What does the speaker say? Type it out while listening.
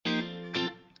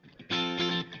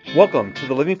Welcome to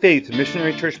the Living Faith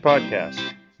Missionary Church podcast.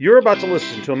 You're about to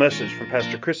listen to a message from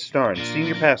Pastor Chris Starn,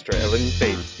 Senior Pastor at Living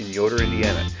Faith in Yoder,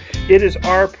 Indiana. It is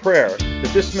our prayer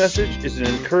that this message is an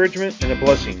encouragement and a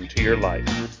blessing to your life.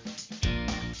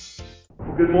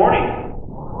 Good morning.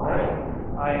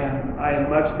 I am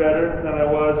much better than I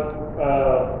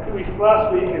was 2 weeks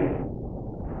last week and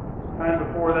time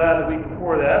before that, the week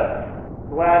before that.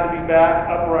 Glad to be back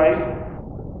upright.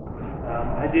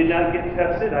 I did not get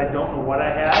tested. I don't know what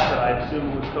I had, but I assume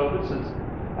it was COVID since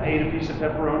I ate a piece of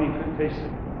pepperoni and couldn't taste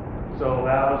it. So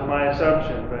that was my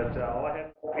assumption. But all I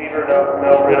had was fever,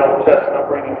 no real chest, no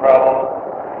breathing problems.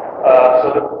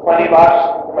 So there was plenty of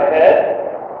oxygen in my head.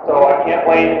 So I can't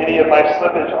blame any of my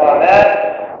slippage on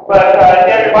that. But if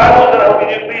you have your Bibles, and I hope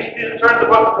you do, please turn to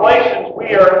the book of Galatians.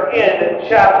 We are in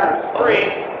chapter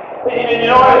 3. And you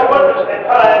know, I was wondering at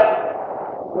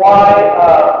times why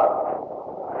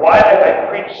I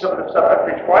preach some of the stuff I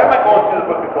preach. Why am I going through the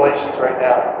book of Galatians right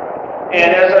now?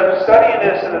 And as I'm studying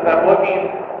this and as I'm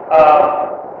looking,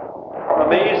 I'm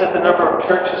amazed at the number of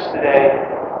churches today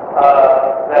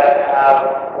that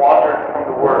have wandered from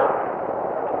the Word,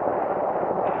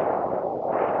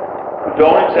 who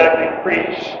don't exactly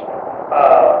preach,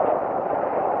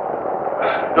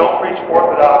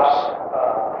 orthodox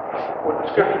what the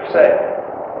Scriptures say.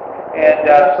 And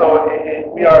so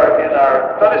we are in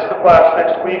our Sunday school class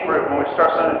next week. When we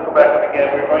start Sunday school back up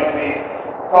again, we're going to be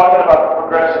talking about the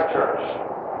progressive church.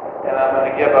 And I'm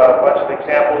going to give a bunch of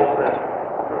examples, and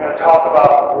we're going to talk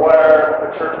about where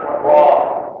the church went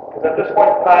wrong. Because at this point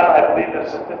in time, I believe the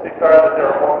statistics are that there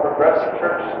are more progressive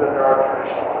churches than there are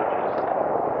traditional churches.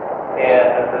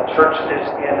 And the church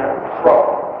is in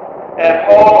trouble. And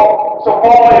Paul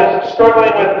is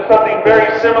struggling with something very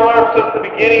similar since the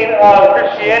beginning of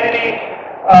Christianity.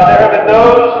 There have been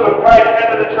those who have tried to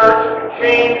enter the church to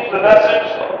change the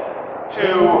message, to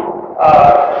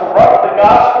corrupt the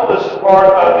gospel. This is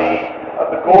part of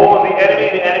the goal of the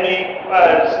enemy. The enemy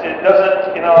it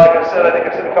doesn't, like I said, I think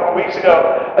I said a couple weeks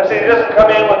ago, I said he doesn't come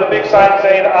in with a big sign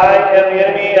saying, "I am the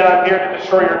enemy and I'm here to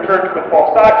destroy your church with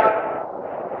false doctrine."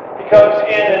 He comes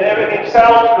in and everything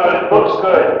sounds good, it looks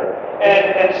good.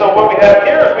 And so what we have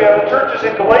here is we have the churches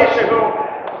in Galatia who,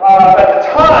 at the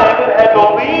time, had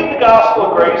believed the gospel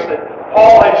of grace that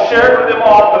Paul had shared with them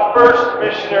on the first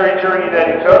missionary journey that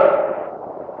he took.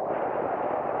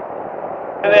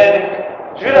 And then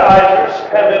Judaizers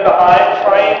have been behind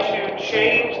trying to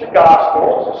change the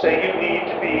gospel to say it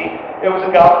was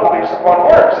a gospel based upon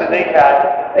works. And they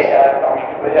had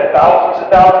thousands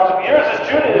and thousands of years of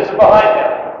Judaism behind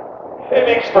them. It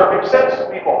makes perfect sense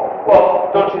to people.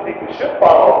 Well, don't you think we should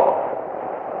follow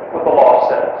what the law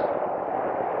says?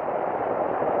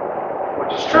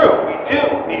 Which is true. We do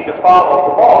need to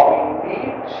follow the law. We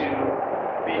need to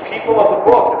be people of the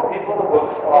book. And people of the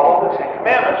book follow the Ten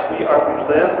Commandments. We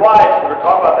live life. We're going to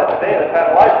talk about that today, the kind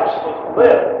of life we're supposed to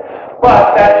live.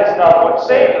 But that is not what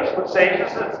saves us. What saves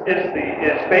us is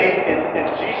faith in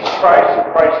Jesus Christ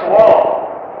and Christ alone.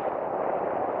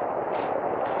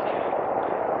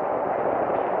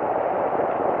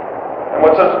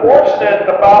 What's unfortunate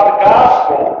about the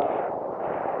gospel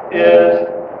is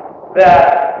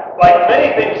that, like many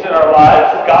things in our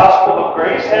lives, the gospel of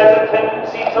grace has a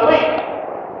tendency to leak.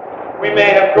 We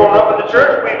may have grown up in the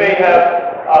church, we may have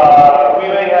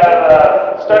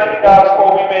studied the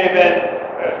gospel, we may have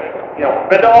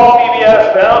been to all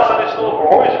VBS, been out Sunday school, we're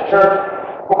always in church.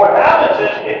 But what happens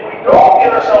is, if we don't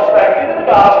get ourselves back into the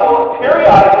gospel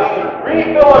periodically to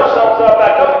refill ourselves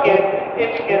back up again,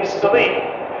 it begins to leak.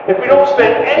 If we don't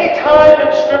spend any time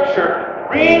in Scripture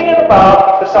reading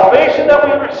about the salvation that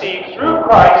we receive through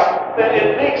Christ, then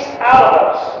it leaks out of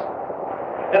us.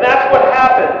 And that's what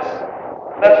happens.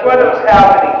 That's what is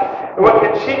happening. And what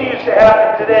continues to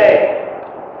happen today.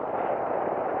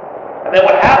 And then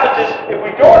what happens is, if we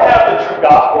don't have the true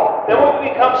gospel, then we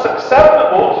become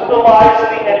susceptible to the lies of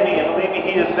the enemy. And believe me,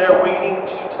 he is there waiting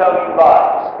to tell you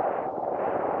lies.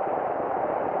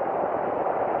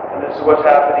 And this is what's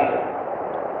happening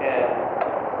in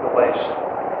Galatians.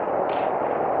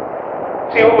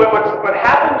 See, what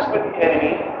happens with the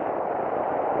enemy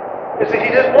is that he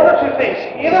does one of two things.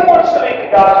 He either wants to make the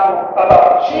gospel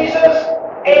about Jesus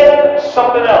and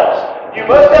something else. You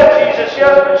must have Jesus,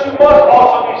 yes, but you must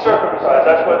also be circumcised.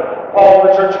 That's what Paul in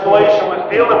the church of Galatia was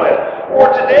dealing with. Or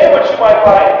today, what you might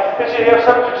find is you have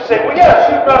some churches say, well,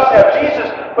 yes, you must have Jesus,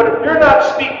 but if you're not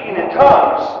speaking in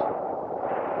tongues,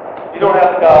 you don't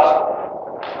have the gospel.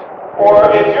 Or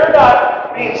if you're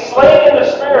not being slain in the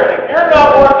Spirit, if you're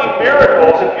not working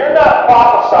miracles, if you're not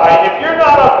prophesying, if you're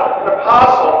not an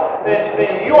apostle, then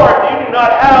you do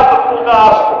not have the full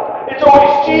gospel. It's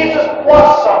always Jesus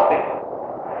plus something.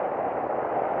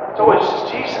 It's always just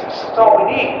Jesus. That's all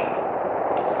we need.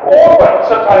 Or what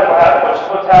sometimes will happen, which is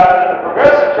what's happened in the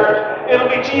Progressive Church, it'll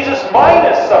be Jesus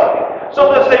minus something. So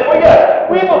they'll say, well, yes,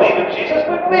 we believe in Jesus.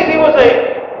 We believe he was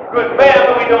a good man,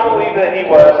 but we don't believe that he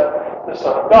was the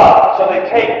Son of God. So they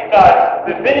take God's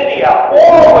divinity out.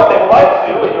 Or what they would like to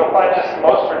do, and you'll find this in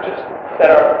most churches that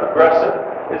are progressive,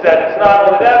 is that it's not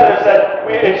only that, but it's that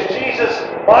it's Jesus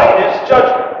minus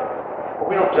judgment. But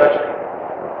we don't judge people.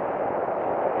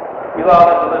 We allow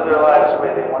them to live their lives the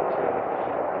way they want to.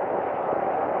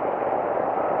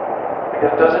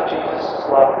 Because doesn't Jesus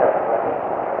love everybody?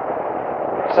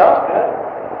 Sounds good.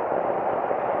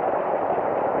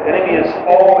 The enemy is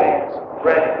always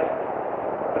ready.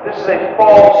 But this is a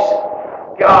false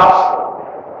gospel.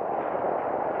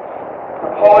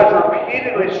 And Paul has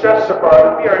repeatedly stressed so far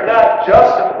that we are not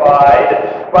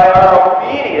justified by our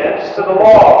obedience to the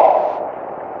law.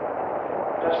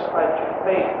 Justified through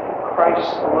faith in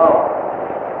Christ alone.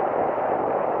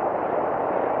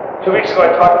 2 weeks ago I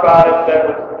talked about it, that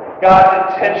was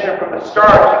God's intention from the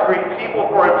start to create people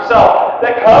for himself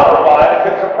that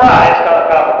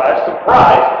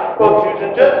comprise both Jews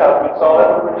and Gentiles. We saw that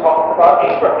when we were talking about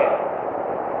Abraham.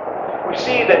 We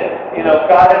see that,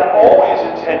 God had always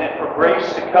intended for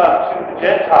grace to come to the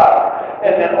Gentile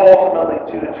and then ultimately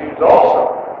to the Jews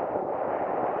also.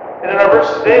 And in our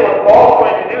verses today, what Paul's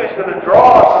going to do is going to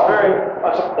draw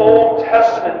on some Old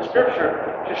Testament scripture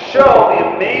to show the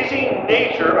amazing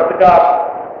nature of the gospel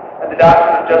and the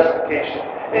doctrine of justification.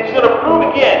 And he's going to prove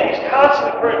again, he's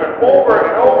constantly proving over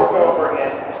and over and over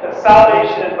again, that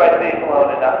salvation is by faith alone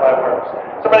and not by works.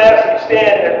 So I'm going to ask you to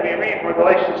stand as we read from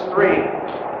Galatians 3,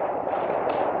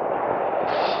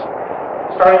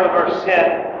 starting with verse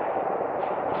 10.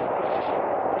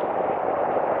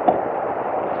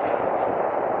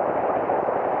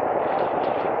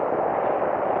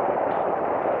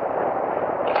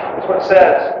 That's what it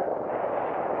says.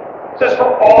 It says,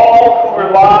 for all who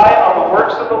rely on the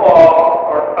works of the law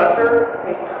are under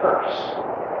a curse.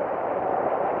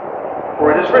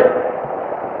 For it is written,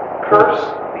 cursed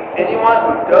be anyone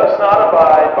who does not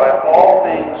abide by all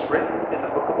things written in the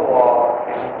book of the law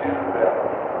and do them.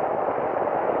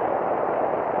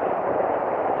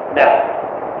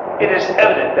 Now, it is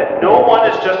evident that no one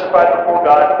is justified before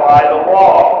God by the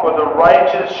law, for the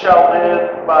righteous shall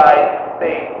live by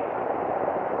faith.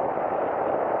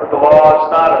 But the law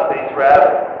is not of faith,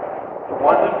 rather. The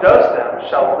one who does them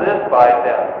shall live by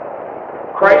them.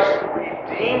 Christ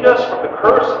redeemed us from the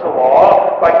curse of the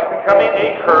law by becoming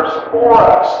a curse for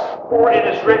us. For it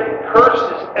is written,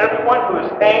 cursed is everyone who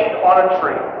is hanged on a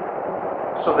tree,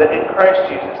 so that in Christ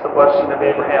Jesus the blessing of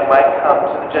Abraham might come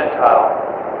to the Gentiles,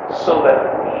 so that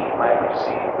we might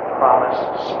receive the promised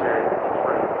Spirit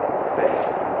through faith.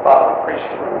 Father, we praise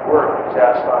you for your word. We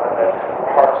ask, Father, that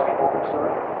our hearts be open to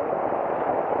it.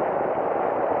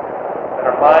 That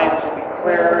our minds will be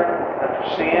clear and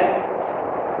understand.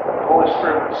 That the Holy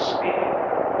Spirit will speak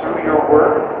through your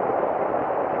word.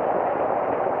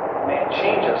 May it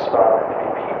change us, Father, to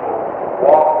be people who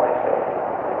walk by faith.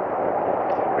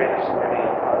 We pray this in your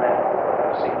name. Amen.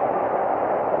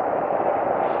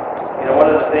 One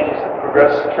of the things that the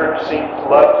Progressive Church seems to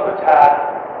love to attack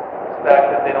is the fact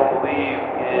that they don't believe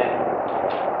in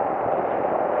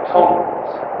atonement.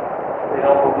 They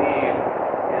don't believe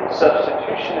in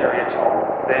substitutionary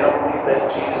atonement. They don't believe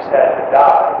that Jesus had to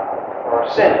die for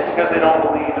our sins because they don't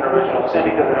believe in original sin,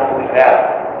 because they don't believe in Adam.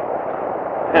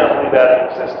 They don't believe Adam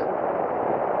existed.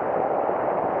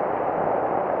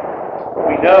 But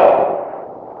we know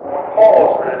what Paul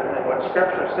has written and what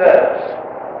Scripture says,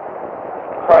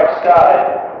 Christ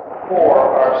died for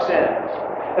our sins.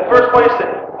 The first place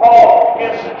that Paul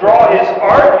begins to draw his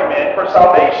argument for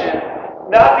salvation,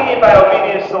 not being by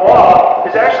obedience to the law,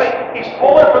 is actually, he's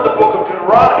pulling from the book of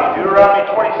Deuteronomy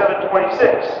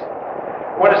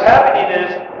 27:26. What is happening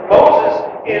is, Moses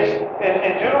is,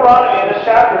 in Deuteronomy, in this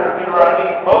chapter of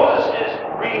Deuteronomy, Moses is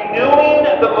renewing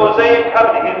the Mosaic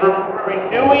covenant. He's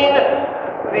renewing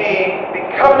the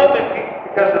covenant with people,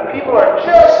 because the people are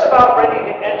just about ready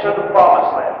to enter the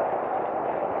promised land.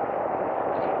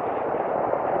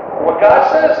 What God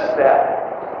says is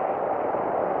that,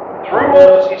 through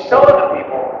Moses, he's telling the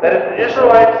people that if the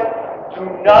Israelites do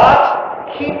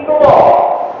not keep the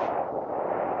law,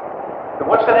 then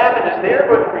what's going to happen is they're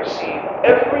going to receive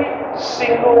every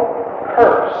single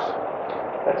curse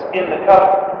that's in the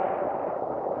covenant.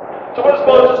 So what does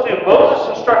Moses do?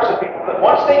 Moses instructs the people that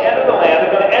once they enter the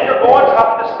land, they're going to go on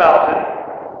top of this mountain,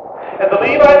 and the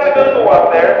Levites are going to go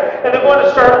up there, and they're going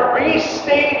to start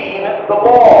restating the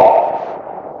law.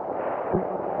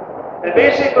 It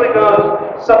basically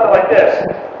goes something like this.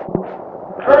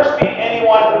 Cursed be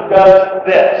anyone who does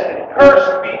this. And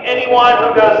Cursed be anyone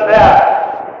who does that.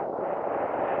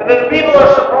 And then the people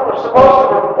are supposed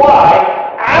to reply.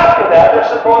 After that, they're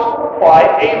supposed to reply,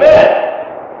 Amen.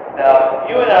 Now,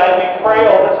 you and I, we pray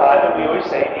all the time, and we always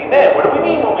say Amen. What do we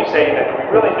mean when we say Amen? Do we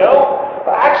really know?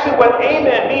 But actually, what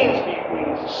Amen means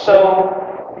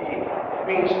so be it. It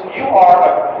means you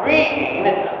are agreeing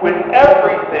with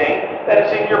everything that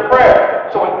is in your prayer.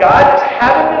 So what God is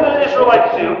having the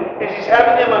Israelites do is He's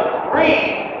having them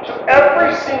agree to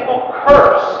every single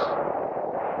curse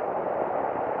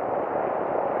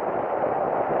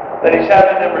that He's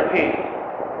having them repeat.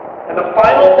 And the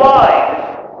final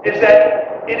line is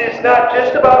that it is not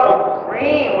just about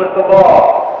agreeing with the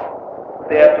law, but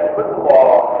they have to put the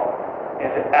law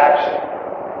into action.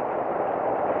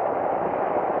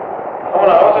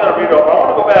 I was going to read over. I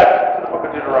want to go back to the book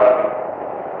of Deuteronomy.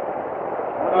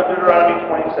 I want to go to Deuteronomy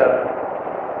 27.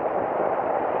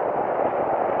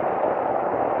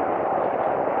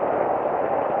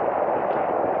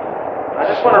 I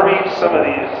just want to read some of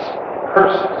these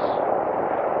curses.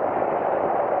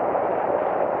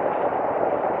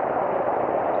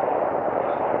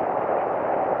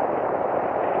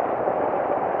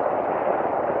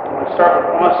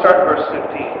 I'm going to start in verse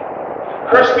 15.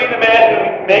 Cursed be the man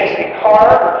who makes a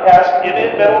carved or cast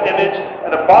metal image,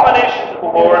 an abomination to the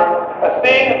Lord, a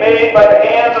thing made by the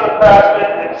hands of a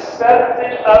craftsman, and sets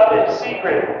it up in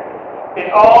secret.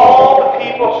 And all the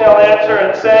people shall answer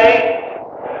and say,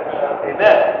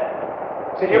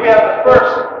 Amen. So here we have the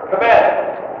first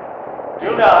commandment.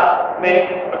 Do not make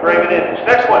a graven image.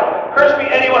 Next one. Cursed be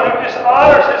anyone who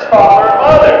dishonors his father and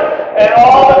mother. And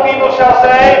all the people shall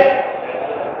say,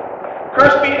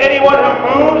 Cursed be anyone who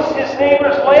moves his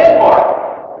neighbor's landmark.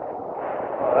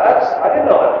 Well, I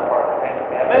didn't know that was part of the Ten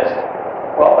Commandments.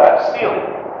 Well, that's stealing.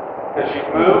 Because you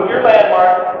moved your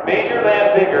landmark, made your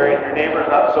land bigger, and your neighbor's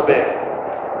not so big.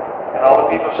 And all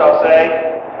the people shall say,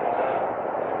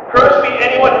 Cursed be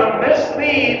anyone who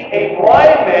misleads a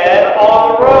blind man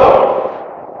on the road.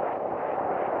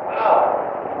 Wow.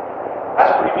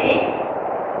 That's pretty mean.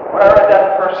 When I read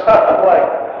that the first time, I'm like,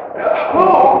 who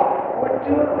would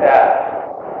do that?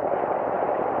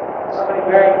 Somebody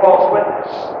bearing false witness.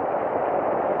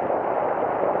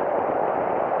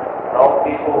 And all the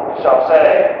people shall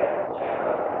say,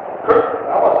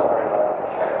 that wasn't very loud.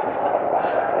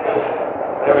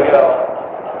 There we go.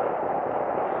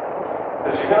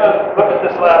 Because you're going to look at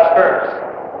this last curse.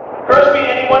 Cursed be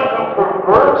anyone who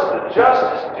perverts the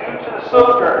justice due to the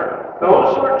sojourner,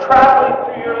 those who are traveling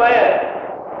through your land.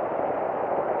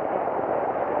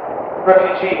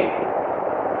 Refugee,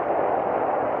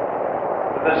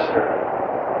 visitor,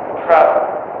 traveler.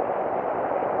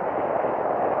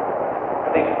 I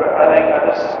think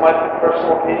this is my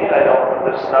personal opinion.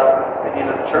 This is not the opinion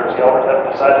of the church. The elders have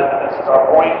decided that this is our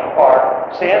point, our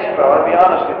stance, but I want to be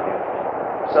honest with you.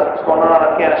 Stuff that's going on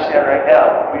in Afghanistan right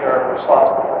now, we are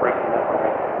responsible for breaking that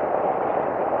right.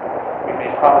 We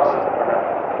made promises that we're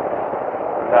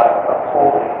not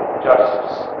upholding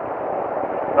justice.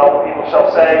 And all the people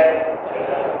shall say,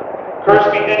 Cursed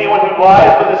be anyone who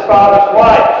lies with his father's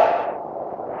wife.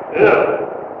 Ew.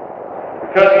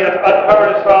 Because he has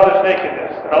uncovered his father's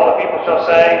nakedness. And all the people shall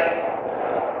say,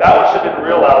 that one should have been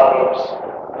real loud, folks.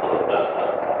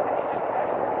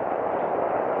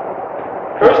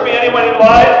 Cursed be anyone who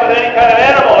lies with any kind of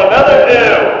animal. Another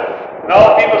ew. And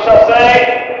all the people shall say,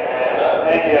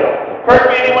 thank you. Cursed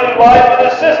be anyone who lies with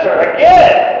his sister.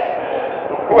 Again.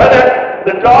 Whether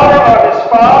the daughter of his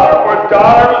father or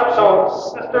daughter, so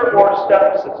sister or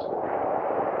stepsister.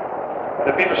 And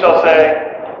the people shall say,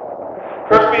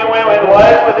 Cursed be anyone who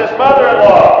lies with his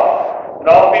mother-in-law. And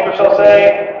all the people shall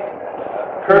say,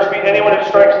 Cursed be anyone who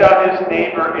strikes down his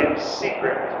neighbor in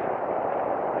secret.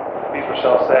 The people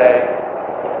shall say,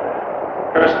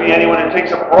 Cursed be anyone who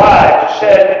takes a bribe to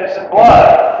shed innocent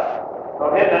blood,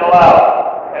 both hidden and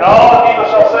allowed. And all the people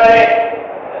shall say,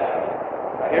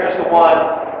 now here's the one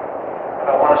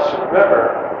I want us to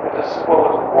remember, because this is what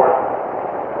was important.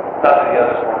 Not that the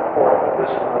others weren't important, but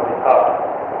this was really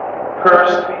tough.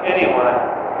 Cursed be anyone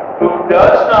who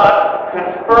does not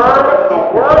confirm the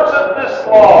words of this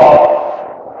law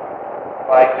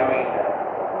by doing that.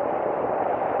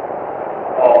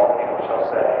 All people shall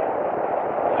say.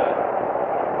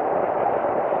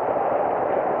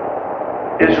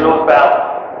 Israel is bound.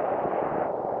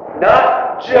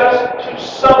 Not just to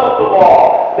some of the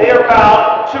law. They are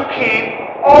bound to keep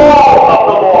all of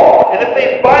the law. And if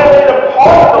they violate a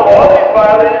part of the law, they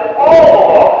violated all the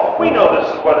law. We know this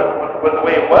is what the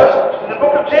way it was. In the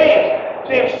book of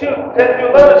James 2,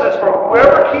 10-11 says, For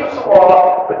whoever keeps the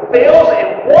law but fails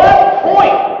in one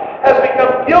point has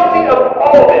become guilty of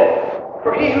all of it.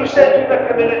 For he who said, Do not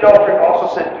commit adultery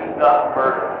also said, Do not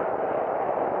murder.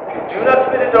 If you do not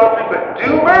commit adultery, but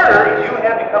do murder, you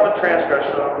have become a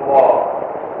transgressor of the law.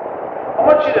 I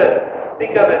want you to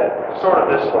think of it sort of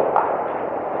this way.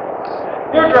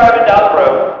 You're driving down the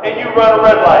road, and you run a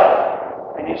red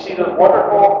light, and you see those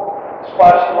wonderful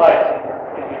flashing lights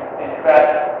in your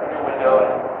back of your window,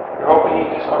 and you're hoping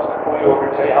he just wants to pull you over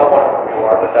and tell you how wonderful you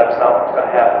are, but that's not what's going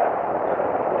to happen.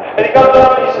 And he comes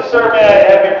up and he says, "Sir, may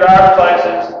I have your driver's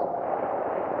license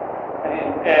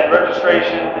and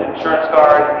registration and insurance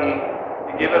card?" And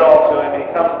you give it all to him, and he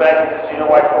comes back and says, "You know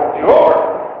why I pulled you over?"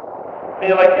 And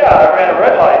you're like, "Yeah, I ran a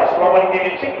red light, so I want to give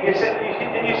you a ticket."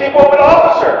 And you say, "Well, but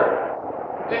officer,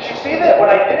 did you see that when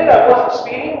I did it, I wasn't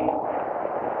speeding?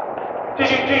 Do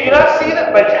you not see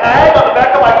that my tag on the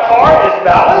back of my car is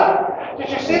valid? Did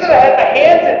you see that I had my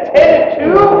hands at 10 and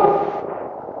 2?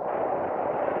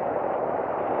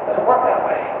 It doesn't work that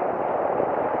way.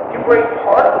 You break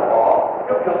part of the law,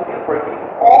 you're guilty of breaking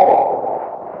all of the law.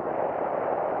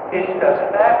 It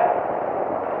doesn't matter.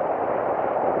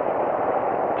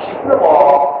 Keeping the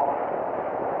law,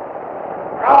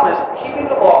 the problem is keeping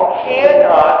the law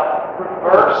cannot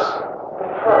reverse the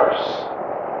curse.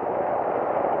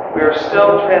 We are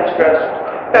still transgressors.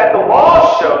 In fact, the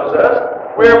law shows us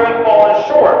where we've fallen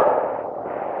short.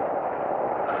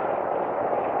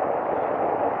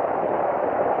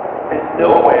 And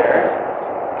nowhere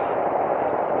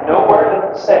does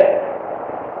it say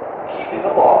keeping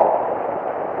the law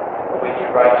will make you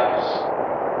righteous.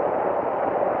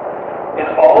 In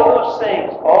all of those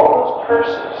things, all of those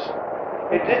curses,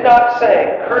 it did not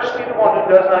say, "Cursed be the one who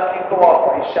does not keep the law,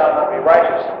 for he shall not be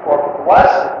righteous." For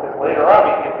blessed, because later on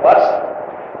we get blessed.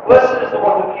 Blessed is the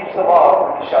one who keeps the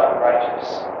law, for he shall be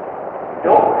righteous.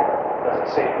 Nowhere does it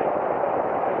say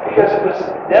that. Because it was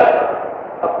never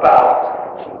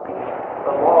about keeping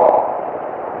the law.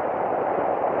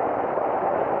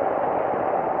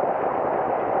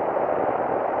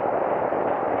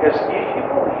 Because if you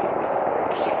believe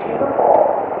that keeping the law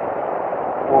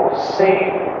will save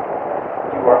you,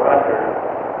 you are under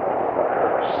a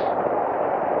curse.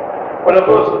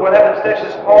 What happens next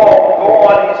is Paul will go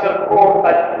on and he's going to quote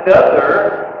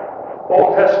another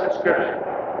Old Testament scripture.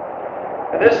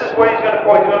 And this is what he's going to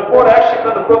quote. He's going to quote actually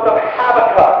from the book of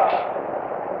Habakkuk.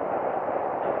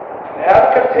 And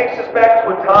Habakkuk takes us back to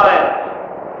a time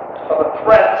of a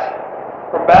threat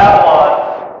from Babylon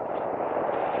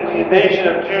and the invasion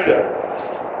of Judah.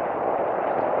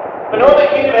 The northern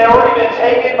kingdom had already been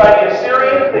taken by the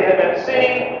Assyrians. They had been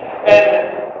sinning. And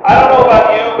I don't know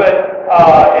about you, but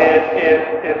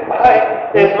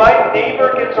if my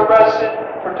neighbor gets arrested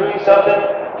for doing something,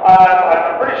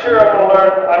 I'm pretty sure I'm going to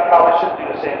learn I probably shouldn't do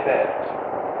the same thing.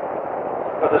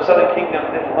 But the southern kingdom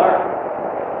didn't learn.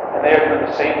 And they are doing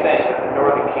the same thing that the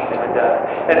northern kingdom had done.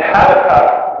 And Habakkuk,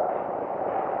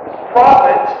 this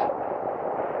prophet,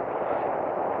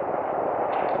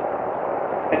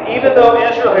 and even though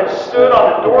Israel had stood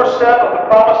on the doorstep of the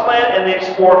promised land and they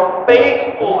swore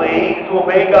faithfully to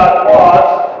obey God's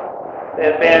laws,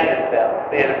 they abandoned them.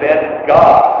 They had abandoned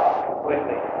God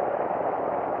completely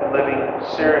and living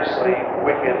seriously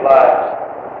wicked lives.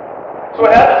 So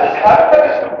what happens is Habakkuk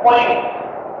is complaining.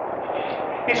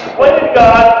 He's complaining to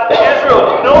God that Israel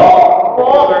is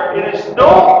no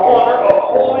longer a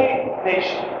holy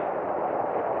nation.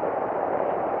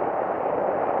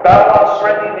 Babylon's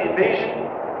threatening the invasion.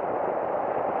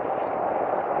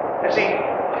 And see,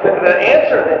 the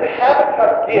answer that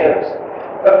Habakkuk gives,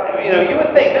 you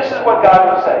would think this is what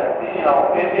God would say.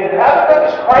 If Habakkuk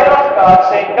is crying out to God,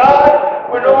 saying, "God,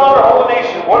 we're no longer a holy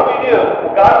nation. What do we do?"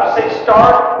 Well, God would say,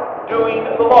 "Start doing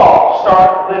the law.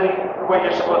 Start living the way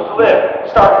you're supposed to live.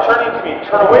 Start turning to me.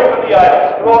 Turn away from the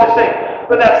idols. Do all these things."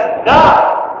 But that's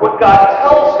not what God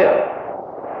tells him.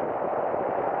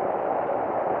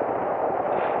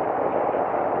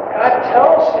 God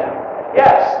tells him,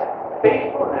 yes,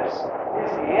 faithfulness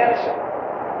is the answer.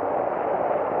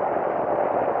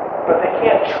 But they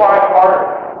can't try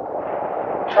harder.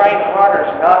 Trying harder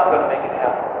is not going to make it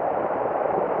happen.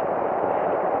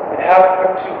 In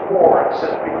Habakkuk 2:4 it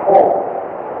says, "Behold,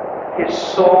 his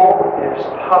soul is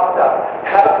puffed up."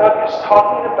 Habakkuk is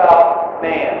talking about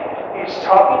man. He's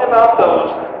talking about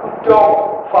those who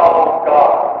don't follow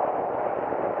God.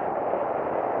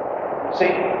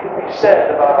 Same thing could be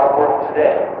said about our world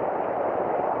today.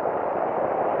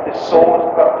 His soul is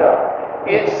puffed up.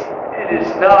 It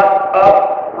is not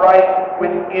upright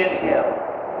within him.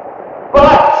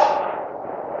 But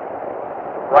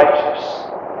the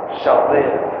righteous shall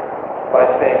live by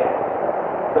faith.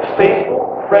 The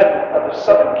faithful remnant of the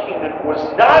southern kingdom was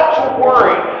not to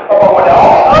worry about what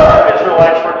all the other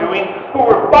Israelites were doing, who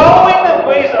were following the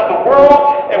ways of the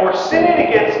world and were sinning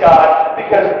against God,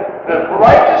 because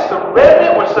righteous, the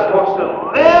remnant, was supposed to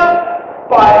live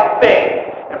by faith.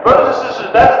 And brothers and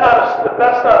sisters, that's not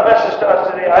a message to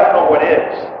us today. I don't know what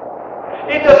is.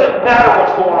 It doesn't matter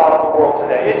what's going on in the world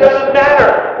today. It doesn't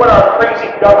matter what our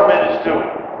crazy government is doing.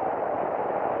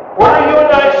 What are you and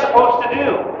I supposed to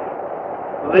do?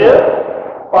 Live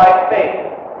by faith.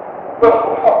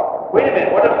 But wait a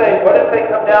minute. What if they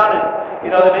come down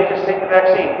and they make us take the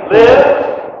vaccine?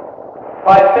 Live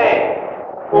by faith.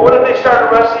 Well, what if they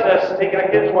start arresting us and taking our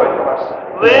kids away from us?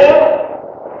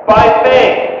 Live by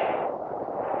faith.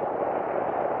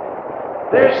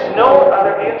 There's no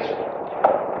other answer.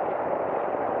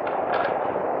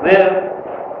 Live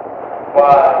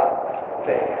by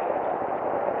faith.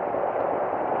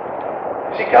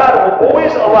 See, God will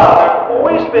always allow, there have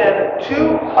always been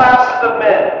two classes of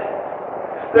men.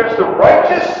 There's the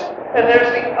righteous and there's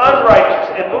the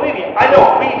unrighteous. And believe me, I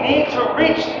know we need to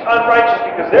reach the unrighteous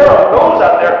because there are those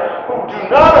out there who do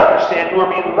not understand, who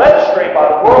are being led astray by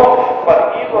the world, by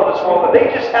the evil of this world, but they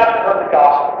just haven't heard the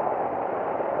gospel.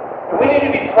 And we need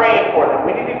to be praying for them.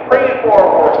 We need to be praying for our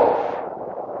world.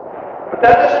 But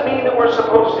that doesn't mean that we're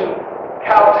supposed to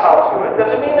kowtow to it. It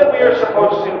doesn't mean that we are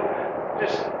supposed to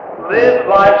just live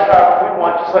lives however we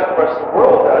want, just like the rest of the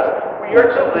world does. We are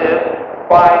to live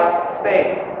by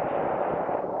faith.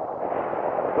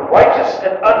 The righteous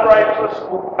and unrighteous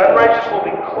will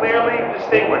be clearly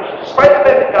distinguished. Despite the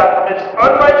fact that God permits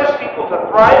unrighteous people to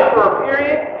thrive for a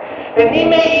period, and He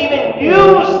may even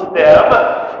use them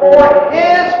for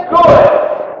His good.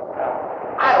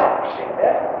 I don't understand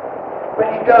that, but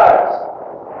He does.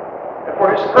 And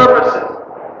for His purposes.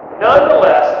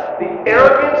 Nonetheless, the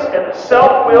arrogance and the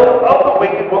self-will of the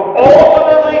wicked will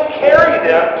ultimately carry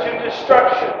them to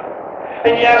destruction.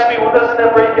 And you ask me, well, doesn't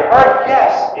that break your heart?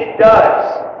 Yes, it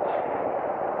does.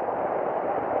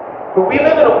 But we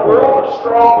live in a world of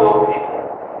strong-willed people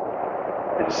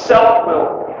and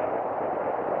self-willed people.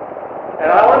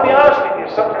 And I want to be honest with you,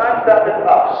 sometimes that is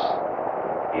us,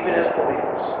 even as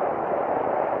believers.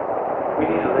 We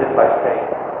need to live by faith,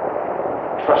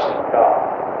 trusting God.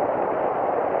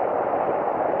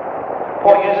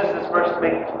 Paul uses this verse to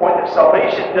make the point that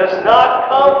salvation does not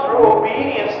come through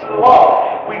obedience to the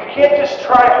law. We can't just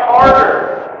try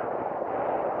harder.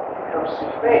 It comes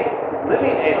through faith,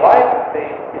 living a life of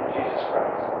faith in Jesus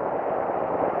Christ.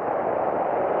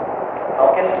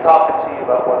 I'll get to talking to you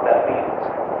about what that means.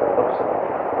 That looks like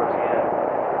towards the end.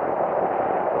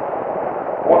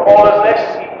 What Paul does next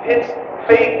is he pits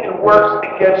faith and works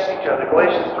against each other.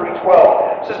 Galatians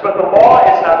 3:12 says, "But the law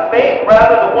is not faith,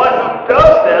 rather the one who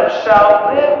does them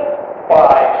shall live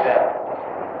by them."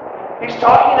 He's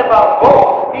talking about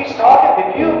both. He's talking,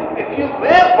 if you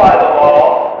live by the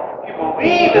law, you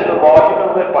believe in the law, you're going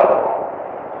to live by the law.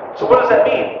 So what does that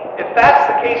mean? If that's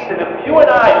the case, then if you and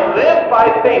I live by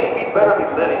faith, we better be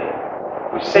living.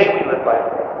 We say we live by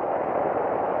faith.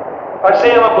 If I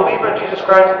say I'm a believer in Jesus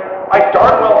Christ, I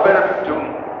darn well better be doing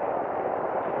it.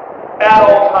 At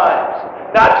all times.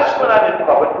 Not just when I'm in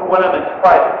public, but when I'm in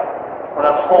private. When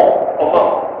I'm home,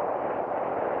 alone.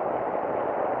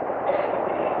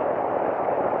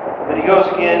 And then he goes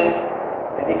again,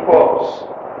 and he quotes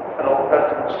an Old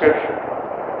Testament scripture.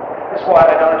 That's why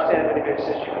I don't understand if anybody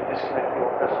says you can disconnect the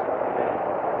Old Testament.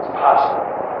 It's impossible.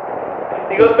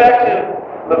 He goes back to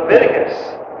Leviticus,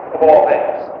 of all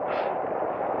things.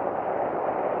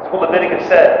 That's what Leviticus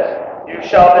says. You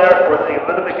shall therefore,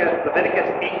 Leviticus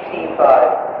 18:5.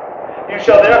 You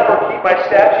shall therefore keep my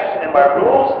statutes and my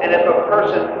rules, and if a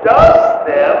person does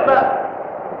them,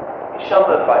 he shall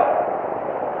live by them.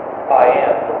 I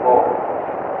am the Lord.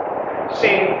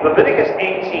 See, Leviticus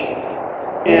 18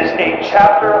 is a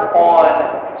chapter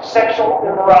on sexual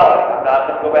immorality. I'm not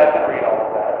going to go back and read all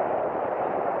of that.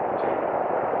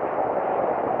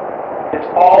 It's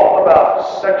all about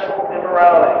sexual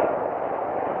immorality.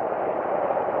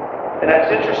 And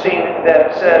it's interesting that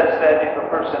it says that if a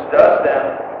person does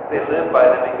them, they live by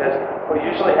them, because what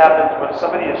usually happens when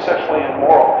somebody is sexually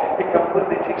immoral, it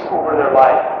completely takes over their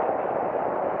life.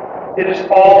 It is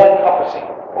all-encompassing.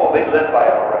 Oh, they live by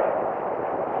it already.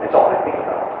 It's all they think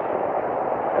about.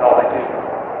 And all they do.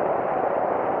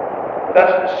 But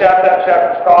that's what this that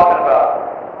chapter is talking about.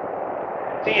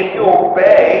 See, if you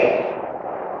obey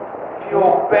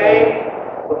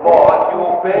the law, if you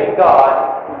obey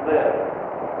God, you live.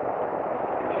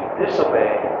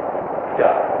 Disobey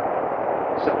God.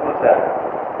 Simple as that.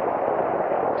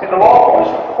 See, the law always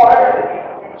requires that you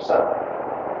do something.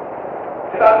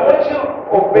 If I'm going to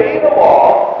obey the law,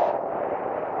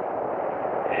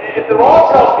 if the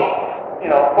law tells me,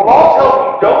 the law tells me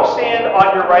don't stand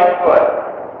on your right foot,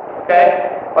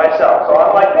 okay, myself. So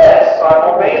I'm like this, so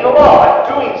I'm obeying the law, I'm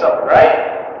doing something, right?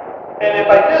 And if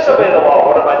I disobey the law,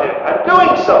 what am I doing? I'm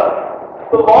doing something.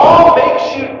 The law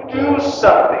makes you do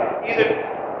something. Either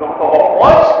go with the law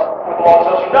once, or the law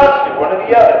tells you not to do, one or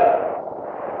the other.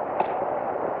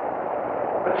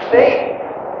 But faith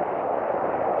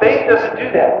doesn't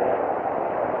do that.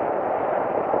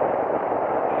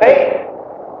 Faith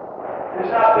is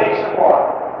not based upon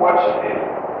what you do.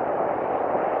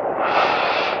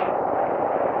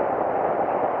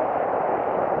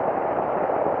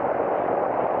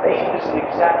 Faith is the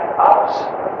exact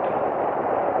opposite.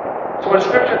 So when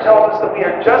Scripture tells us that we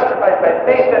are justified by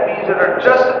faith, that means that our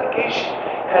justification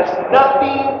has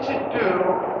nothing to do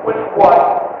with what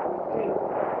we do.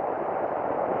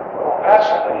 Well,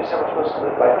 Pastor, I thought you said we're supposed to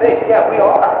live by faith. Yeah, we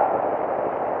are.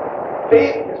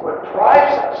 Faith is what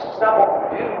drives us. It's not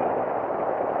what we do.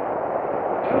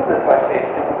 We do live by faith,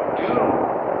 and we do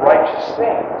righteous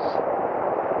things.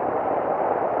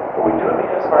 But we do it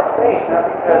because of our faith, not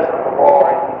because of the law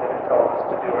or anything that it tells us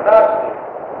to do or not to do.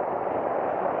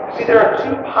 See, there are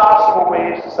two possible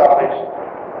ways to salvation.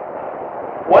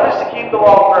 One is to keep the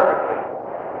law perfectly.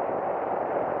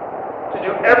 To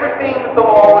do everything that the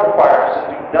law requires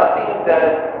and do nothing that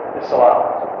it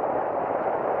disallows.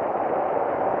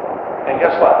 And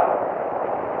guess what?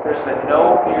 There's been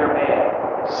no mere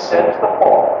man since the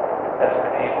fall that has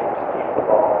been able to keep the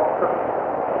law perfectly.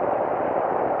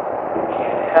 It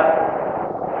can't happen.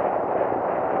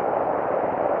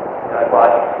 And I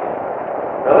bought you.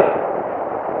 Really?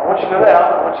 I want you to go down,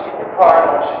 I want you to get your car, and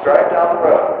I want you to drive down the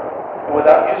road. And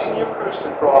without using your cruise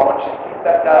control, I want you to keep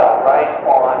that dial right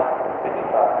on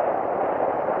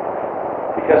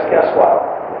 55. Because guess what?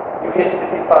 You hit 55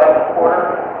 and a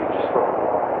quarter, you just broke the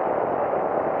law.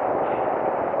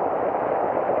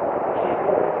 You can't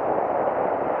do it.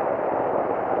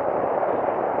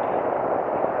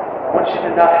 I want you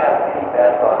to not have any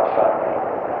bad thoughts about me.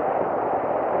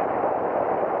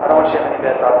 I don't want you to have any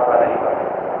bad thoughts about anybody.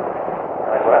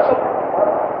 Like, well, that's a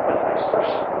nice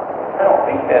person. I don't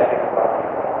think bad things about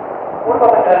you. What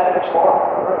about that guy next door?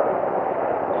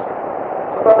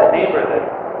 What about that neighbor that,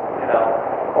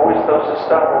 always throws his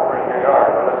stuff over in your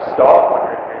yard, or lets his dog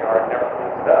wander in your yard and never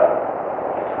cleans it up?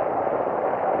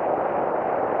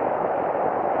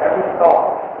 Every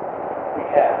thought we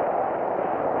have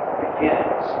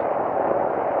begins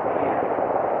here,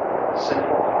 the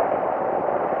sinful heart.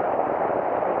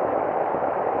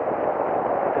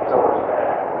 It's always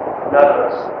bad. None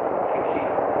of us can keep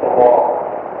the law.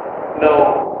 No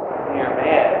mere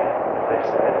man, as they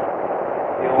said.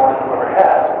 The only one who ever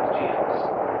has is Jesus.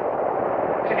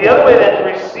 See, the other way then to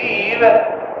receive,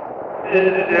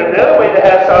 the other way to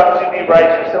have salvation, to be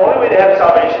righteous, the only way to have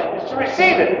salvation is to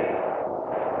receive it.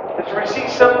 Is to receive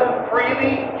something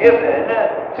freely given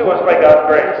to us by God's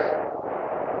grace.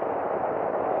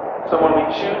 So when we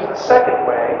choose the second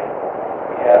way,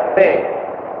 we have faith.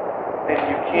 And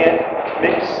you can't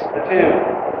mix the two.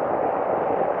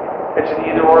 It's an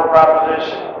either-or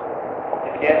proposition.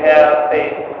 You can't have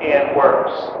faith and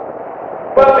works.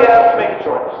 But we have to make a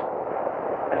choice.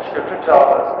 And Scripture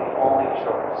tells us the only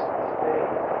choice is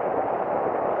faith,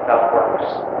 not works.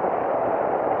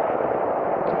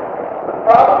 But the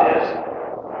problem is,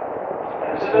 and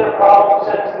this has been a problem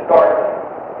since the garden,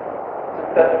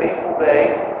 since that fateful day,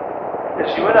 is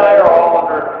you and I are all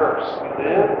under a curse. We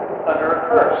live under a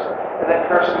curse. And that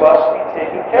curse must be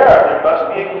taken care of. There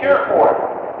must be a cure for it.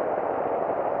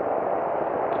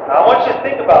 Now I want you to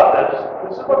think about this.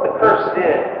 This is what the curse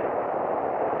did.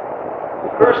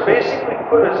 The curse basically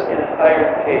put us in an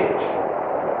iron cage.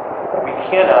 We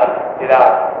cannot get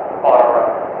out on our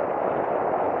own.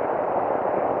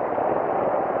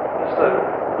 This is a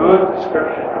good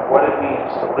description of what it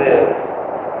means to live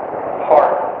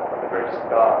apart from the grace of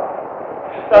God.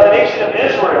 Now the nation of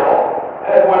Israel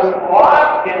was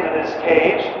locked into this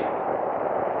cage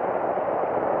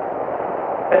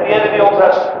at the end of the Old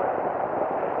Testament.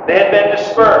 They had been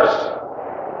dispersed.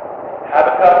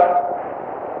 Habakkuk,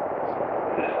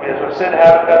 as was said,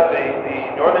 Habakkuk,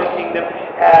 the northern kingdom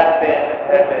had been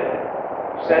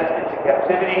sent into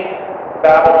captivity.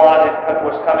 Babylon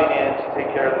was coming in to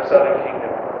take care of the southern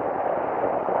kingdom.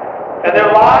 And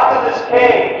they're locked in this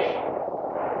cage.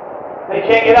 They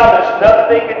can't get out. There's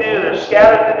nothing they can do. They're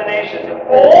scattered through the nations. The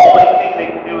only thing they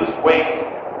can do is wait.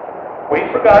 Wait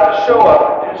for God to show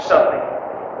up and do something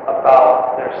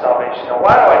about their salvation. Now,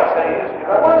 why do I tell you this?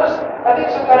 Because I think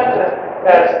sometimes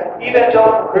as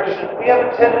evangelical Christians, we have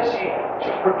a tendency to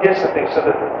forget something. So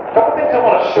a couple things I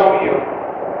want to show you,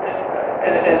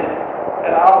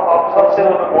 and I'll say a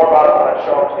little bit more about it when I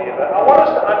show them to you. But I want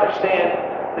us to understand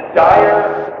the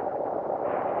dire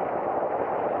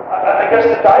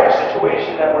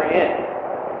situation that we're in,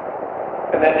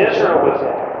 and that Israel was in.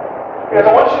 Because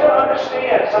I want you to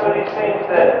understand some of these things,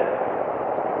 that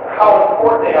how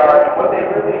important they are and what they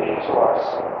really mean to us.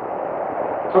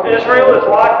 So Israel is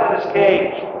locked in this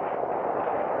cage.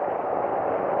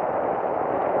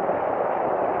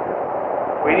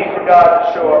 Waiting for God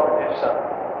to show up and do something.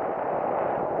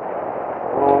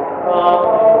 Oh,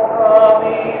 come,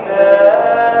 Emmanuel,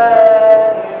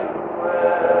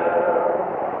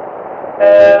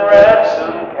 and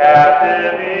ransom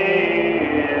captive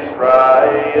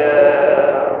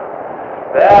Israel,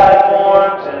 that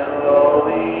mourns in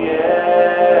lowly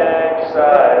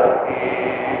exile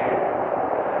here,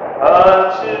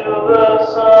 until the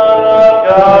Son of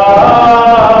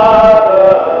God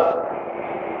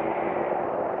appear.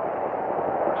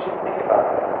 What should you think about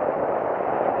that?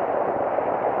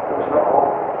 There was no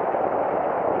hope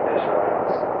for the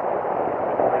Israelites.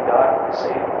 Only God could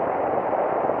save them.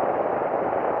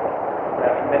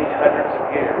 After many hundreds of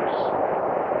years,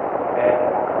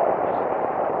 Emmanuel comes.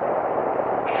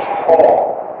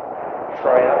 Paul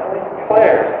triumphantly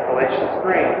declares in Galatians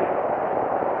 3,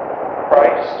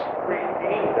 Christ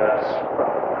redeemed us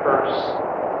from the curse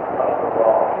of the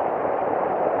law.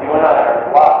 You and I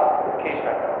are locked. Put the cage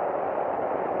back up.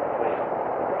 Wait.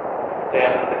 Dan,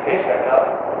 put the cage back up.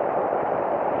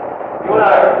 You and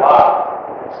I are locked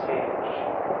in this cage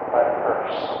by the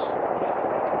curse.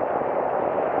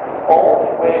 The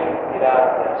only way we can get out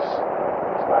of this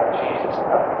is by Jesus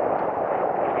coming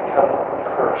and becoming the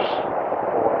curse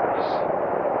for us.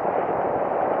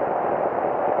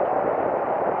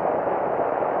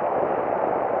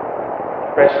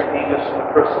 Christ redeemed us from the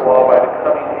curse of the law by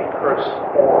becoming a curse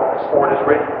for us. For it is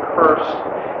written, cursed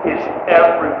is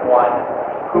everyone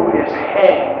who is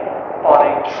hanged on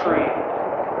a tree.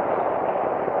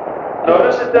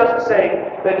 Notice it doesn't say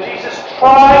that Jesus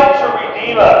tried to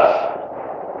redeem us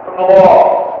from the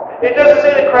law. It doesn't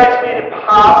say that Christ made it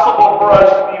possible for us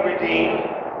to be redeemed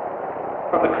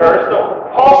from the curse. No,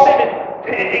 Paul said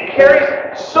it carries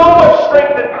so much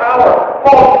strength and power.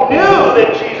 Paul knew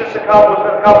that Jesus accomplished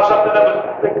something that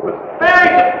was very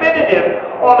definitive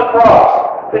on the cross.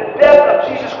 The death of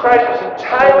Jesus Christ was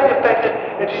entirely effective,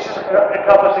 and Jesus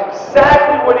accomplished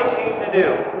exactly what he came to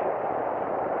do: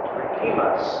 to redeem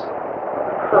us from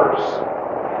the curse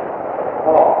of the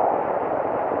law.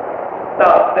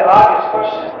 Now, the obvious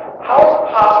question is, how is it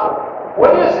possible?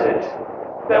 What is it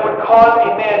that would cause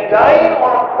a man dying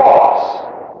on a cross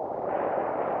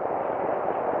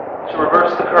to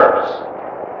reverse the curse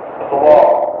of the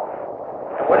law?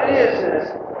 And what it is there's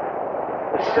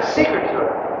a secret to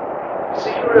it. The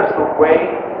secret is the way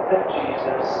that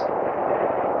Jesus did.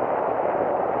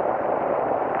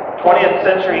 20th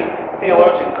century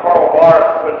theologian Karl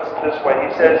Barth puts it this way.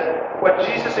 He says, what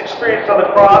Jesus experienced on the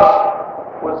cross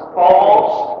was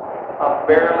almost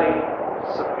unbearably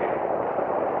severe.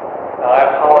 Now, I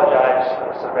apologize for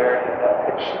the severity of that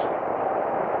picture.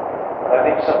 But I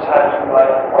think sometimes we like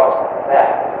the cross like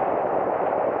that.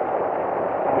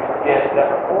 And we forget that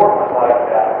before it was like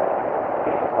that,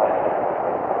 it was like that.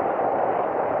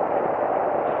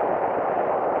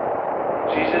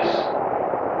 Jesus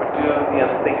would do the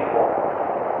unthinkable.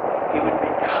 He would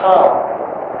become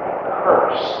a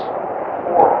curse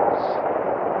for us.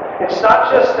 It's not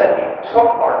just that he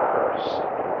took our curse,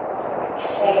 he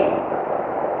became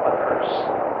a curse.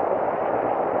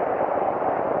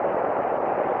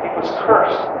 He was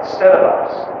cursed instead of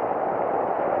us.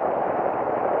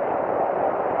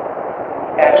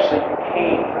 He actually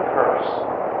became the curse.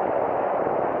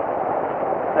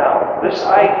 Now, this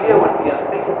idea would be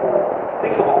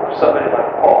unthinkable for somebody like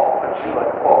Paul, a Jew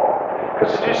like Paul.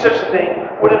 Because to do such a thing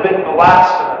would have been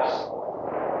blasphemous.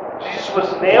 Jesus was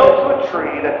nailed to a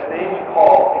tree that today we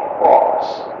call a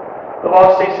cross. The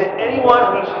law states that anyone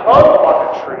who's hung on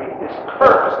a tree is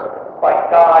cursed by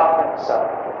God himself.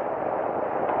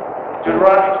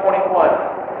 Deuteronomy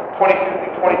 22-23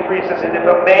 says, and if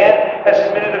a man has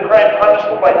committed a crime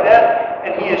punishable by death,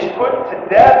 and he is put to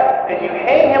death, and you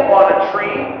hang him on a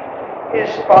tree,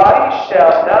 his body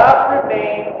shall not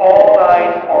remain all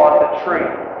night on the tree.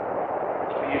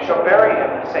 But you shall bury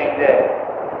him the same day.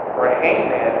 For a hanged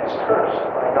man is cursed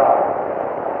by God.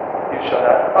 You shall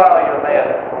not defile your land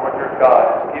that the Lord your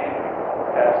God is giving you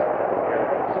as an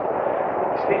inheritance.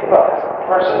 Think about this.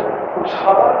 A person who's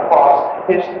hung on a cross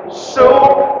is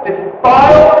so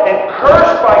defiled and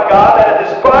cursed by God that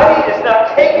if his body is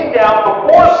not taken down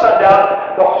before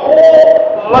sundown, the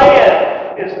whole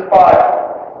land is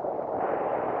defiled.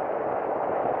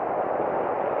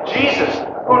 Jesus,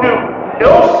 who knew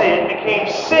no sin,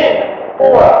 became sin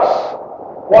for us.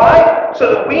 Why?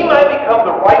 So that we might become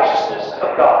the righteousness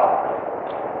of God.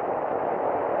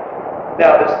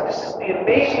 Now, this is the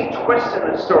amazing twist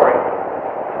in the story.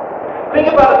 Think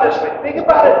about it this way. Think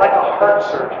about it like a heart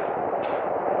surgeon.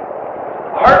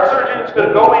 A heart surgeon is going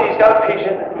to go in, he's got a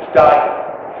patient who's dying.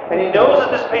 And he knows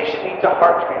that this patient needs a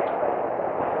heart transplant.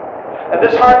 And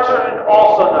this heart surgeon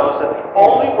also knows that the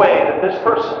only way that this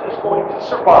person is going to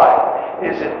survive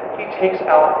is if he takes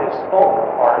out his own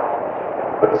heart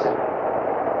and puts it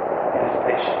in his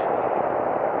patient.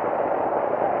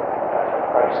 That's what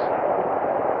Christ did.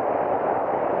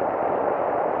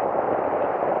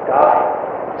 God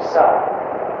himself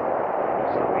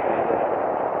so we may live.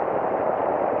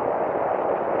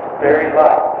 His very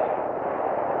life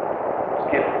was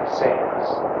given to save us.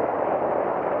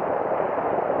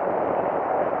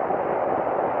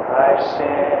 I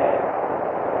stand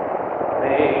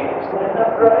amazed in the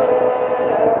presence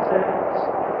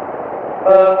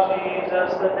of Jesus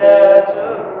the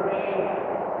Nazarene,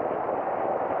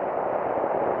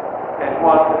 and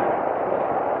wonder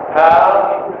how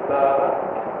he could love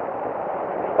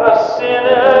a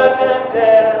sinner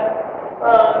condemned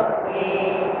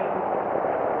unclean.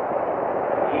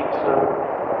 He took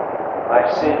my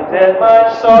sins and my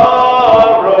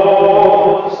sorrows,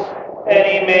 and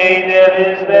he made them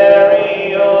his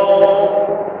very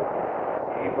own.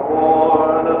 He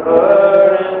bore the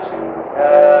burden to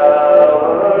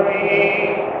Calvary,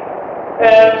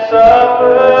 and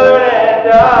suffered and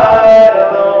died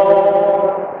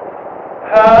alone.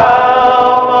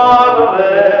 How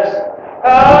marvelous,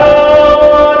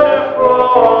 how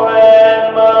wonderful, and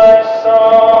my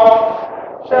song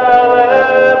shall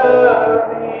ever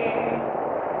be.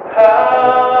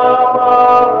 How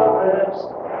marvelous,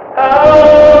 how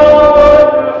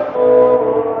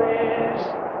wonderful is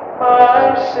my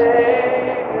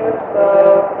Savior's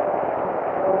love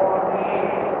for me.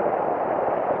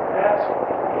 That's what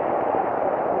we need.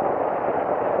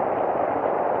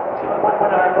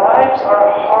 When our lives are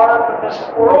hard, when this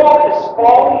world is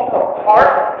falling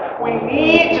apart, we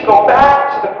need to go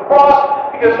back to the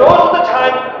cross, because those are the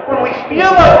times when we feel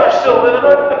like we're still living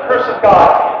under the curse of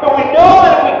God. But we know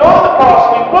that if we go to the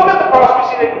cross and we look at the cross, we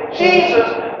see that Jesus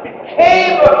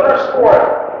became a curse for us.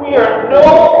 We are no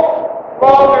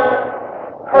longer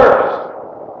cursed.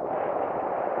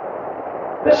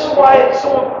 This is why it's so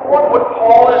important what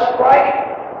Paul is writing.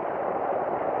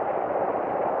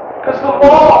 Because the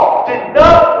law did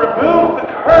not remove the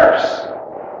curse.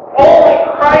 Only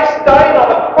Christ dying on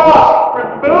the cross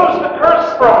removes the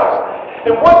curse from us.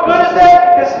 And what good is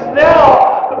that? Because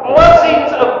now the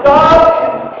blessings of God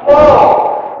can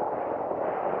flow.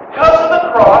 Because of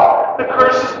the cross, the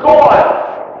curse is gone.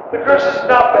 The curse is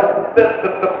not,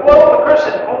 the flow of the curse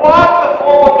has blocked the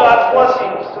flow of God's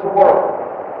blessings to the world.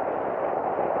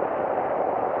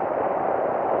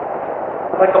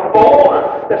 Like a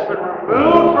boulder that's been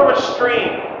removed from a stream,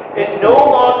 it no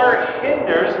longer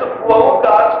hinders the flow of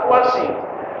God's blessing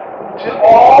to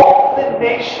all the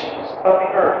nations of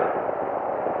the earth.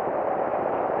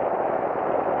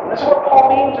 And this is what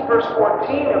Paul means in verse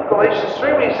 14 of Galatians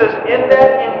 3 when he says,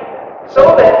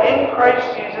 so that in Christ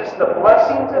Jesus the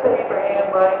blessings of Abraham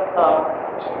might come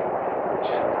to the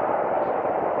Gentiles.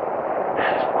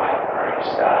 That's why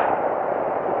Christ died.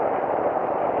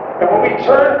 And when we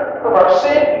turn from our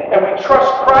sin and we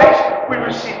trust Christ, we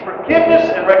receive forgiveness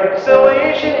and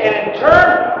reconciliation, and in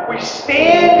turn, we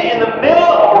stand in the middle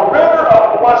of a river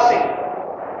of blessing.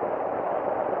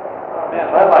 Oh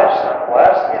man, my life's not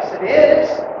blessed. Yes, it is.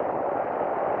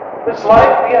 This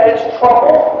life, yeah, it's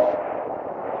trouble.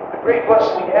 The great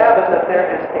blessing we have is that there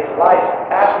is a life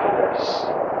after this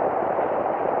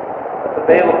that's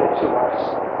available to us.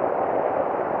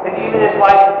 And even if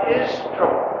life is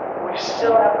trouble, we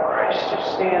still have Christ to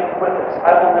stand with us.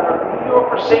 I will never leave you or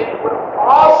forsake you. What an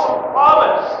awesome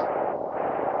promise.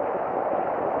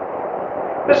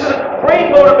 This is a great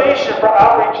motivation for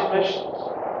outreach and missions.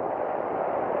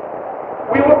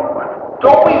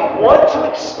 Don't we want to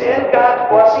extend God's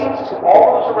blessings to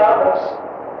all those around us?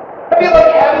 I feel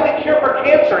like having the cure for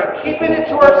cancer and keeping it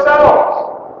to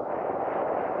ourselves.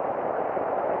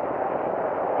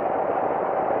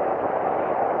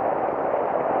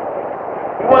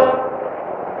 We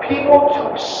want people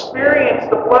to experience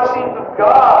the blessings of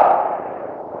God.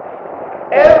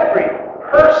 Every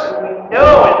person we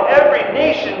know in every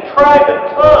nation, tribe,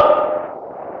 and tongue.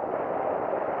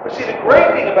 But see, the great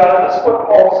thing about it, this is what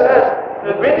Paul says,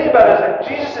 the great thing about it is that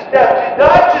Jesus' death did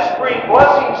not just bring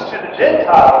blessings to the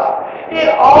Gentiles, it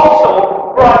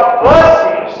also brought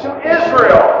blessings to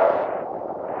Israel.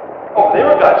 Oh, they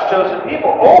were God's chosen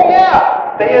people. Oh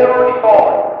yeah, they had already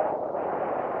fallen.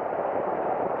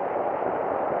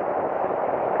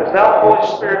 Because now the Holy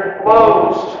Spirit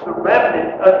flows to the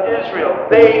remnant of Israel.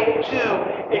 They too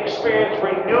experience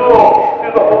renewal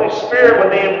through the Holy Spirit when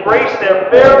they embrace their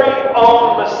very own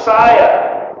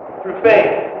through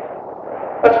faith.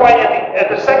 That's why at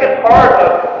the second part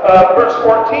of verse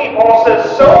 14, Paul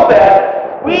says, so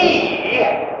that we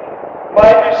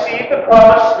might receive the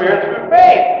promised Spirit through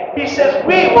faith. He says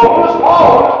we. Well, who's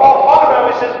Paul? Who's Paul talking about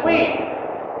when he says we?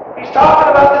 He's talking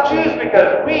about the Jews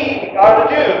because we are the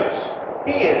Jews.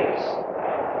 He is.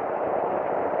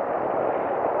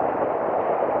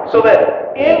 So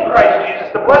that in Christ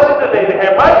Jesus, the blessings of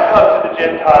Abraham might come to the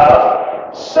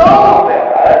Gentiles, so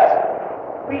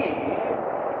that we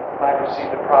might receive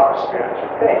the promised Spirit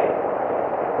through faith.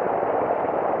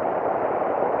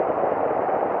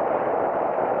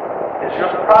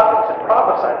 Israel's prophets had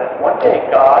prophesied that one day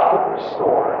God would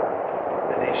restore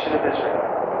the nation of Israel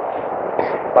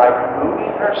by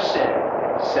removing her sin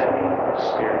and sending the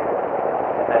Spirit.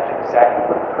 And that's exactly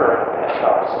what occurred at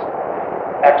Pentecost.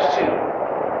 Acts 2.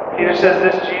 Peter says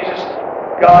this, Jesus,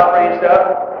 God raised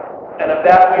up, and of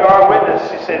that we are witnesses.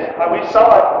 He says, we saw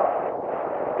it.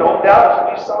 Don't doubt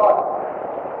us, we saw it.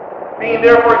 Being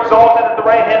therefore exalted at the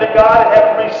right hand of God, and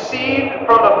having received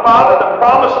from the Father the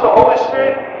promise of the Holy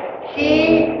Spirit,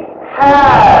 He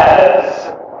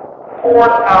has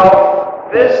poured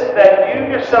out this that you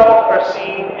yourselves are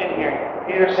seeing and hearing.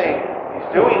 Peter's saying, He's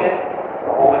doing it.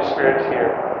 The Holy Spirit's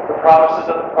here. The promises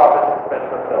of the prophets have been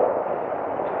fulfilled.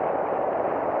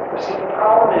 See, the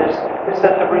problem is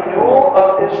that the renewal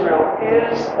of Israel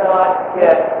is not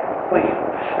yet complete.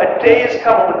 A day is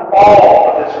coming when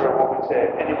all of Israel will be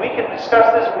saved. And we can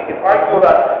discuss this, we can argue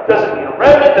about it. Does it mean a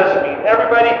remnant? Does it mean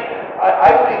everybody?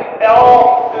 I believe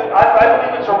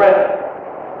it's a remnant.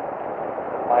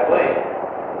 I believe.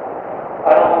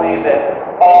 I don't believe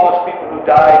that all those people who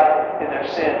died in their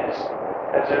sins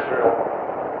as Israel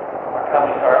are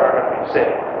going to be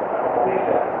saved. I don't believe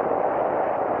that.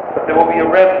 But there will be a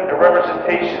remnant, a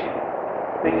representation.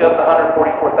 Think of the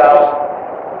 144,000.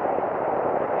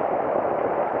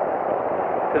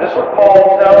 This is what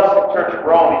Paul tells the church of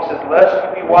Rome. He says, lest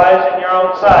you be wise in your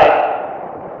own sight.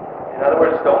 In other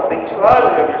words, don't think too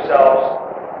highly of yourselves,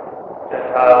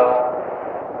 Gentiles.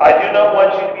 I do not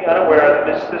want you to be unaware of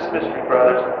this mystery,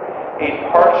 brothers.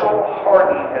 A partial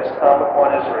hardening has come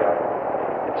upon Israel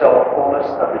until the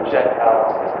fullness of the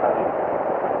Gentiles is coming.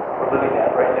 We're living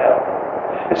that right now.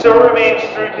 And so it remains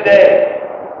true today.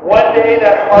 One day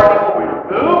that hardening will be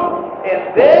removed,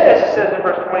 and then, as it says in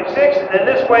verse 26, and in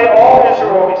this way all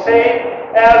Israel will be saved,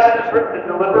 as it is written, the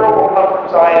deliverer will come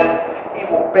from Zion. He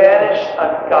will banish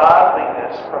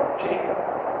ungodliness from Jacob.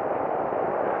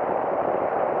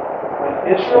 When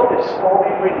Israel is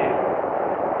fully renewed,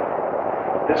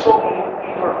 this will mean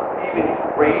even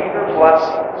greater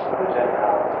blessings for the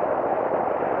Gentiles.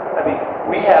 I mean,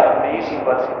 we have amazing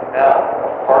blessings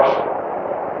now, partial.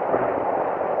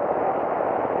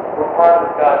 We're part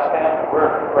of God's family.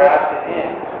 We're grafted in.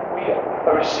 We have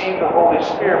received the Holy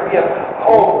Spirit. We have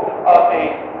hope of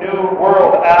a new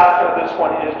world after this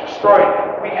one is destroyed.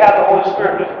 We have the Holy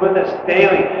Spirit who's with us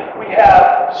daily. We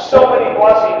have so many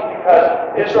blessings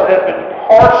because Israel has been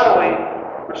partially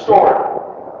restored.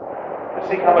 Let's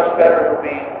see how much better it will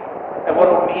be and what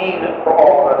it will mean for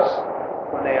all of us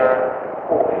when they are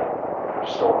fully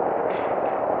restored.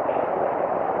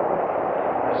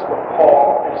 This is what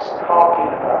Paul is talking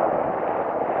about.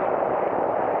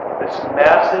 This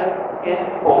massive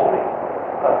enfolding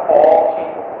of all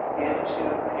people into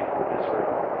the people of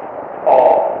Israel.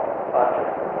 All under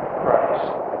Christ.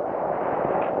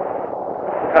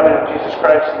 The coming of Jesus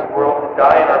Christ in the world to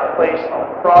die in our place on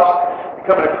the cross,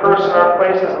 becoming a curse in our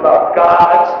place, has allowed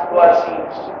God's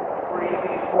blessings to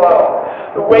freely flow.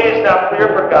 The way is now clear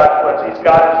for God's blessings.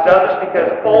 God has done this because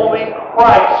only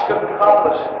Christ could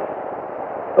accomplish it.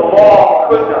 The law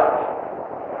could not.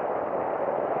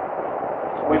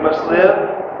 We must live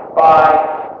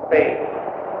by faith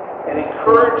and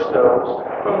encourage those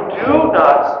who do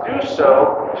not do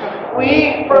so to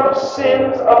flee from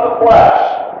sins of the flesh,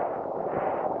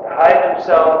 to hide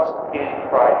themselves in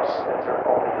Christ as their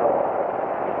only hope.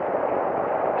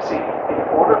 See, in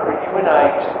order for you and I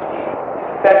to be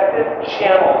effective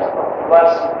channels of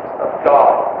blessings of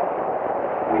God,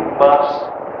 we must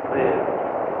live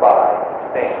by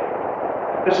faith.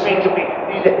 This means that we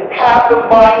need to have the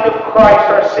mind of Christ,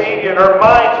 our Savior, and our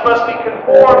minds must be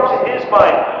conformed to His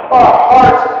mind. Our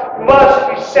hearts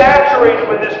must be saturated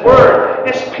with His Word.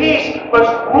 His peace must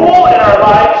rule in our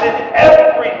lives in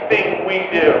everything we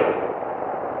do.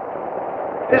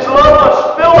 His love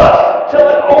must fill us till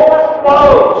it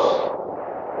overflows.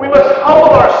 We must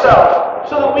humble ourselves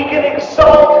so that we can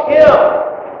exalt Him.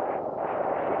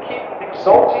 If we keep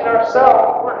exalting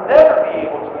ourselves, we'll never be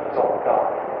able to exalt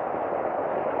God.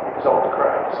 Exalt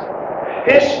Christ.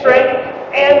 His strength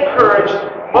and courage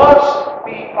must be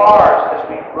be ours as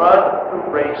we run the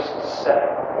race set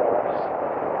before us.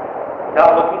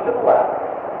 Not looking to the left,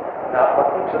 not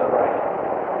looking to the right,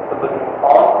 but looking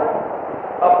onward,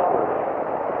 upward,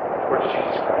 towards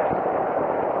Jesus Christ.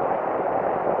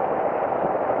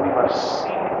 We must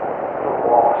seek the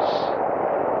lost,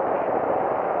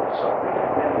 so we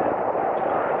can win them to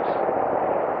Christ.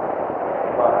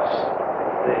 We must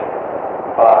live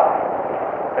by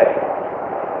faith.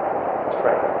 Let's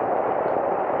pray.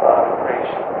 Father, praise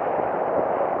you.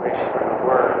 Praise you for your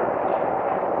word,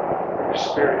 for your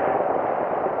spirit.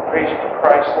 Praise you for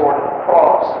Christ, Lord, and the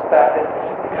cross. The fact that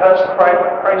because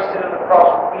what Christ did on the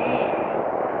cross, we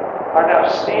are now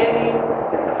standing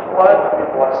in the flood of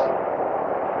your blessing.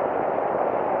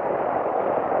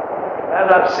 And I'm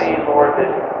not saying, Lord,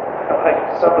 that like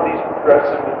some of these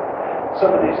progressive and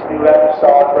some of these new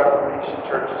apostolic Reformation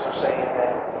churches are saying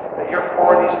that you're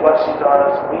pouring these blessings on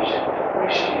us, and we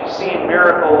should be seeing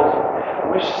miracles,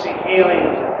 and we should see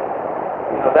healings. And,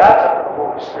 that's up to the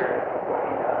Holy Spirit, what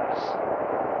He does.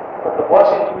 But the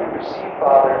blessings we receive,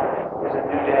 Father, is a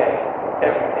new day,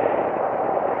 every day.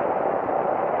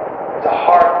 It's a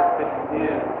heart that's been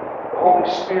renewed, the Holy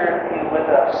Spirit being with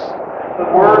us, the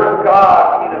Word of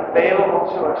God being available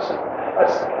to us, and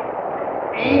us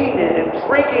eating it and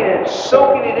drinking it and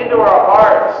soaking it into our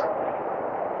hearts.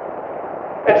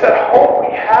 It's that hope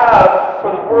we have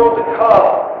for the world to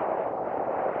come.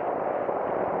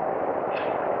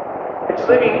 It's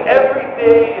living every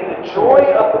day in the joy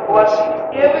of the blessings.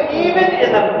 Even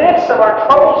in the midst of our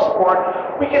troubles, Lord,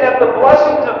 we can have the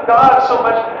blessings of God so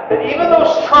much that even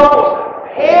those troubles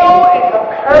pale in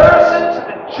comparison to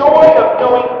the joy of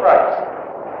knowing Christ.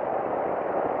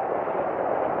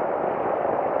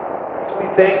 So we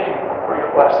thank you for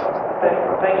your blessings. Thank you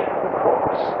for the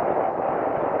cross,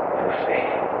 for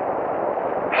faith.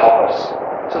 Help us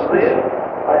to live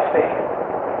by faith.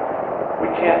 We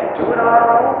can't do it on our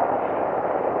own.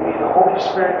 We need the Holy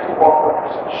Spirit to walk with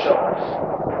us and show us.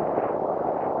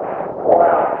 Pour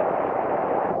out.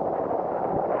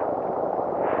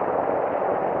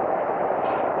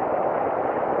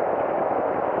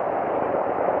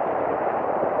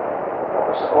 Help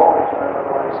us to always remember,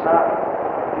 Lord, it's not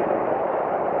you.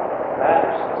 It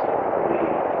matters is that we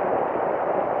believe.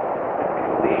 If we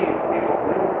believe, we will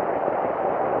believe.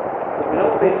 If we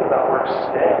don't faith without works is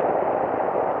dead.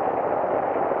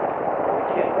 We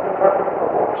can't put the cart before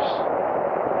the horse.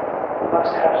 We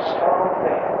must have strong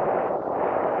faith.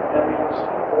 And then we must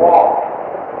walk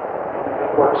in the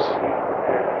works that we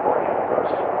prepared beforehand for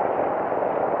us to walk.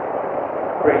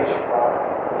 Praise you, Father.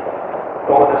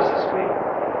 Go with us this week.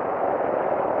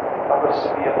 Help us to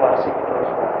be a blessing to those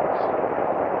around us.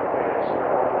 Praise your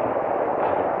holy name.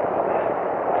 Amen.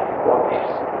 Go in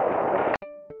peace.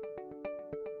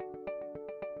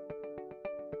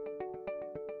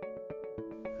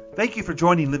 Thank you for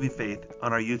joining Living Faith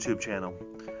on our YouTube channel.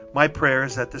 My prayer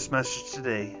is that this message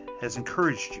today has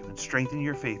encouraged you and strengthened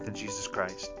your faith in Jesus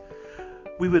Christ.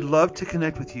 We would love to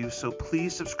connect with you, so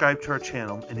please subscribe to our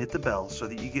channel and hit the bell so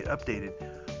that you get updated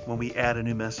when we add a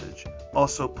new message.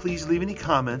 Also, please leave any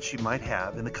comments you might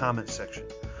have in the comments section.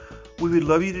 We would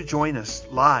love you to join us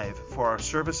live for our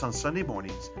service on Sunday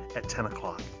mornings at 10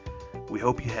 o'clock. We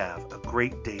hope you have a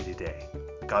great day today.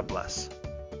 God bless.